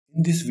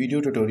In this video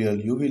tutorial,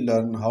 you will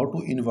learn how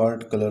to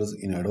invert colors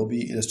in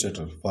Adobe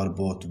Illustrator for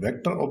both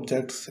vector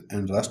objects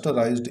and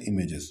rasterized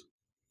images.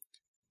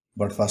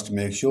 But first,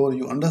 make sure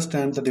you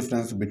understand the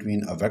difference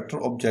between a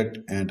vector object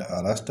and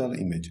a raster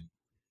image.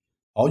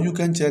 How you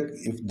can check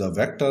if the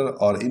vector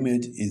or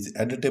image is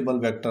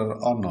editable vector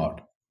or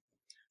not.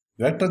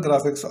 Vector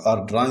graphics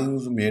are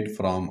drawings made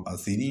from a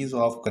series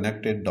of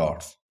connected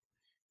dots.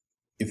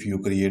 If you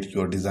create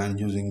your design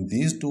using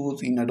these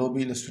tools in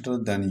Adobe Illustrator,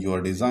 then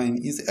your design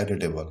is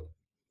editable.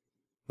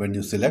 When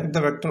you select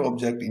the vector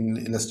object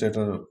in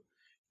Illustrator,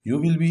 you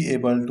will be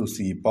able to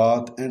see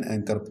path and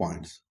anchor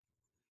points.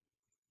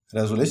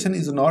 Resolution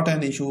is not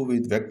an issue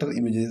with vector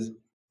images.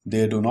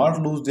 They do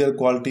not lose their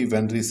quality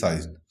when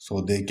resized,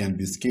 so they can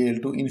be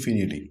scaled to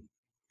infinity.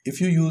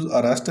 If you use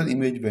a raster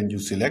image when you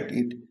select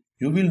it,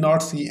 you will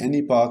not see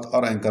any path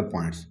or anchor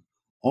points.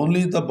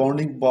 Only the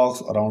bounding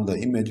box around the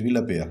image will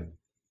appear.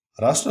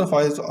 Raster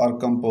files are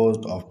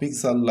composed of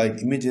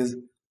pixel-like images.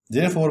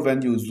 Therefore,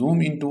 when you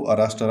zoom into a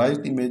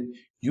rasterized image,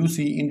 you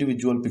see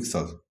individual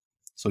pixels.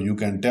 So you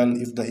can tell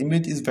if the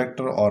image is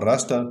vector or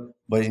raster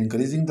by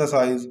increasing the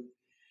size.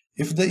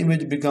 If the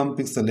image becomes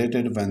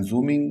pixelated when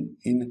zooming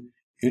in,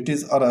 it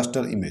is a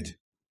raster image.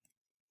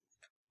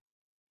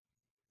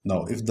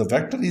 Now, if the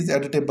vector is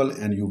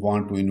editable and you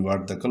want to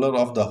invert the color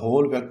of the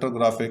whole vector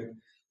graphic,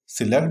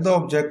 select the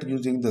object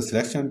using the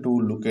selection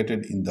tool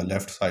located in the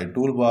left side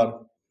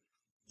toolbar.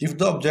 If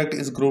the object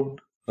is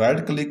grouped,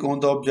 right-click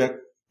on the object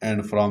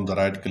and from the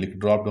right-click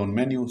drop-down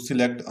menu,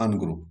 select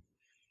Ungroup.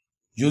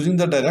 Using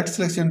the Direct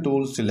Selection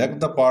tool,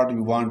 select the part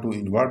you want to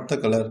invert the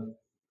color.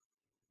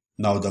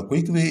 Now the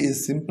quick way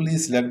is simply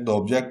select the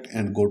object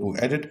and go to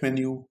Edit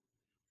menu,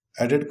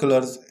 Edit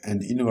Colors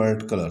and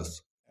Invert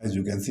Colors. As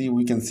you can see,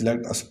 we can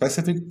select a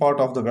specific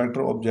part of the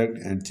vector object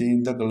and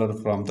change the color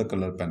from the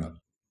Color panel.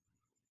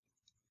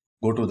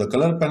 Go to the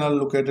Color panel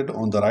located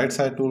on the right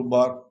side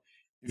toolbar.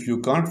 If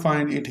you can't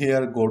find it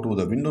here, go to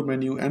the Window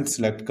menu and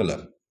select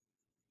Color.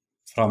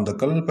 From the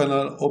Color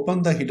panel,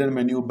 open the Hidden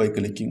menu by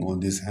clicking on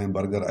this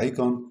hamburger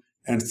icon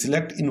and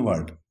select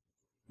Invert.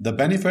 The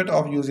benefit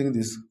of using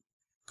this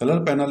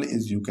Color panel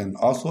is you can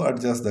also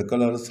adjust the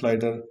color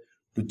slider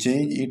to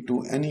change it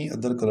to any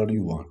other color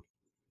you want.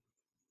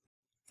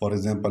 For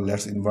example,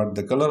 let's invert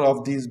the color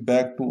of these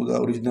back to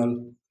the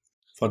original.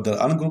 Further,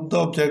 ungroup the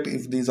object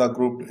if these are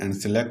grouped and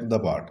select the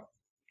part.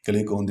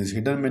 Click on this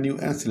Hidden menu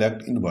and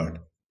select Invert.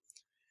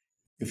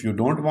 If you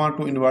don't want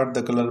to invert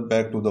the color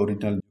back to the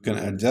original, you can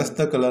adjust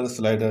the color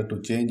slider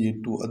to change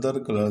it to other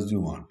colors you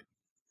want.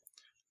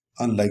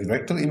 Unlike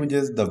vector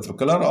images, the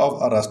color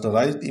of a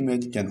rasterized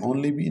image can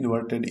only be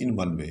inverted in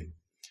one way.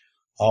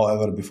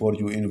 However, before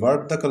you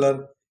invert the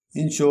color,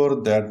 ensure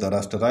that the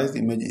rasterized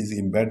image is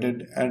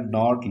embedded and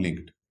not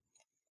linked.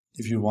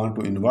 If you want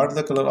to invert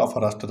the color of a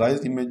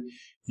rasterized image,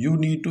 you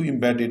need to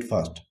embed it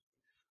first.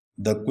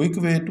 The quick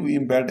way to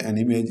embed an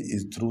image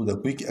is through the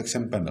Quick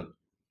Action panel.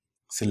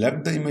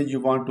 Select the image you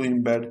want to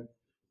embed.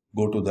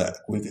 Go to the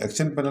Quick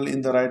Action panel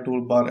in the right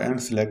toolbar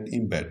and select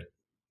Embed.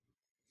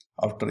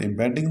 After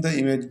embedding the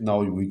image,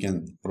 now we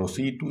can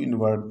proceed to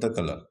invert the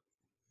color.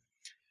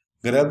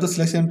 Grab the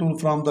selection tool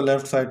from the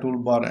left side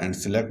toolbar and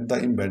select the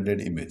embedded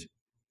image.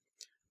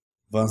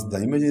 Once the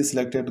image is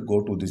selected,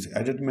 go to this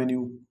Edit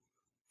menu.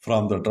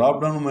 From the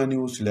drop-down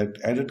menu, select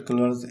Edit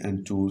Colors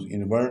and choose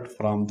Invert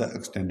from the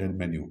extended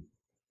menu.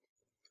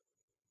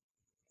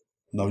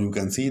 Now you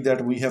can see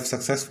that we have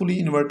successfully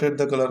inverted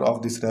the color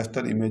of this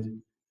raster image,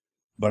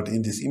 but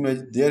in this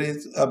image there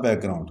is a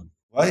background.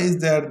 Why is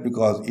that?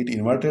 Because it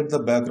inverted the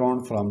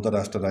background from the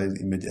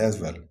rasterized image as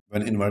well.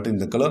 When inverting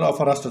the color of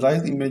a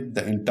rasterized image,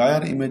 the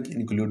entire image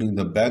including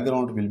the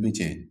background will be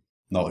changed.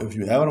 Now if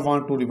you ever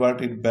want to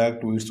revert it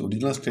back to its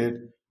original state,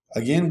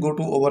 again go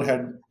to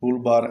Overhead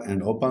toolbar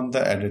and open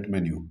the Edit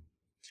menu.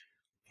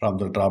 From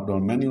the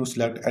drop-down menu,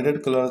 select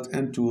Edit Colors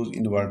and choose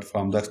Invert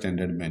from the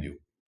extended menu.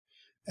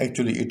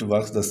 Actually, it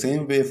works the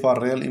same way for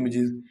real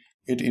images.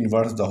 It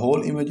inverts the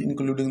whole image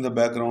including the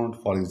background.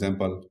 For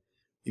example,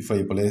 if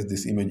I place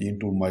this image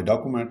into my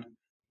document,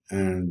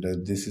 and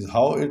this is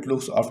how it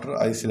looks after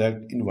I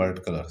select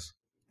Invert Colors.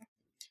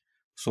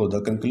 So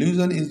the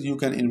conclusion is you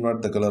can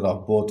invert the color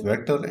of both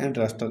vector and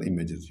raster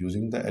images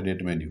using the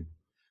Edit menu.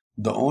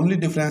 The only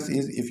difference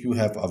is if you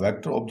have a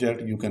vector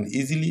object, you can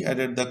easily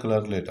edit the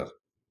color later.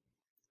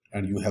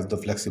 And you have the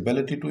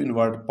flexibility to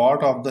invert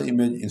part of the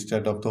image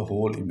instead of the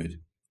whole image.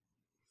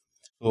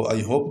 So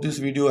I hope this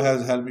video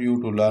has helped you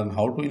to learn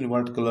how to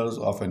invert colors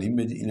of an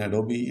image in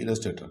Adobe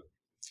Illustrator.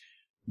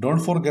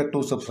 Don't forget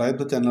to subscribe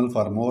the channel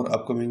for more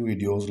upcoming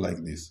videos like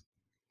this.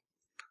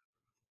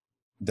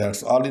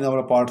 That's all in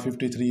our part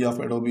 53 of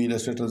Adobe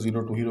Illustrator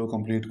 0 to Hero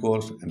complete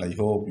course, and I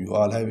hope you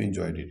all have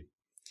enjoyed it.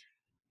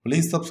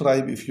 Please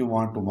subscribe if you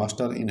want to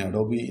master in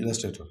Adobe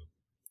Illustrator.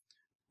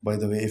 By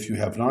the way, if you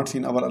have not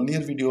seen our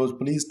earlier videos,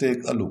 please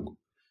take a look.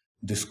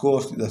 This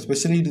course is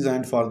especially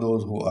designed for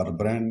those who are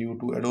brand new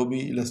to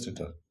Adobe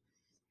Illustrator.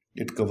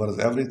 It covers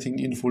everything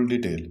in full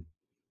detail.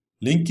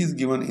 Link is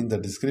given in the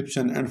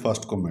description and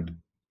first comment.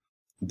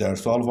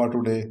 That's all for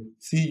today.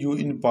 See you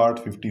in part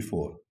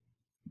 54.